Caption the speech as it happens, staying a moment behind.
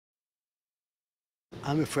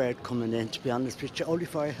I'm afraid coming in, to be honest with you. Only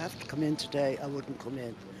if I have to come in today, I wouldn't come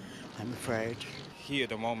in. I'm afraid. Heat of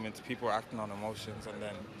the moment, people are acting on emotions, and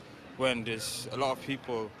then when there's a lot of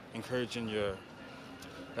people encouraging your,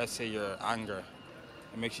 let's say, your anger,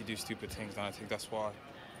 it makes you do stupid things, and I think that's why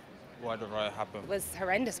the riot happened. It was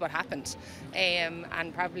horrendous what happened,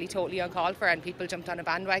 and probably totally uncalled for, and people jumped on a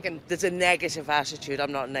bandwagon. There's a negative attitude.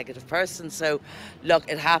 I'm not a negative person, so look,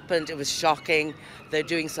 it happened. It was shocking. They're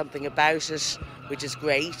doing something about it, which is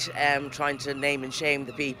great. Trying to name and shame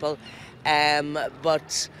the people,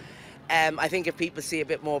 but I think if people see a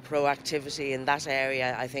bit more proactivity in that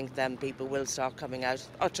area, I think then people will start coming out.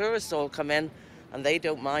 Our tourists all come in, and they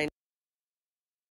don't mind.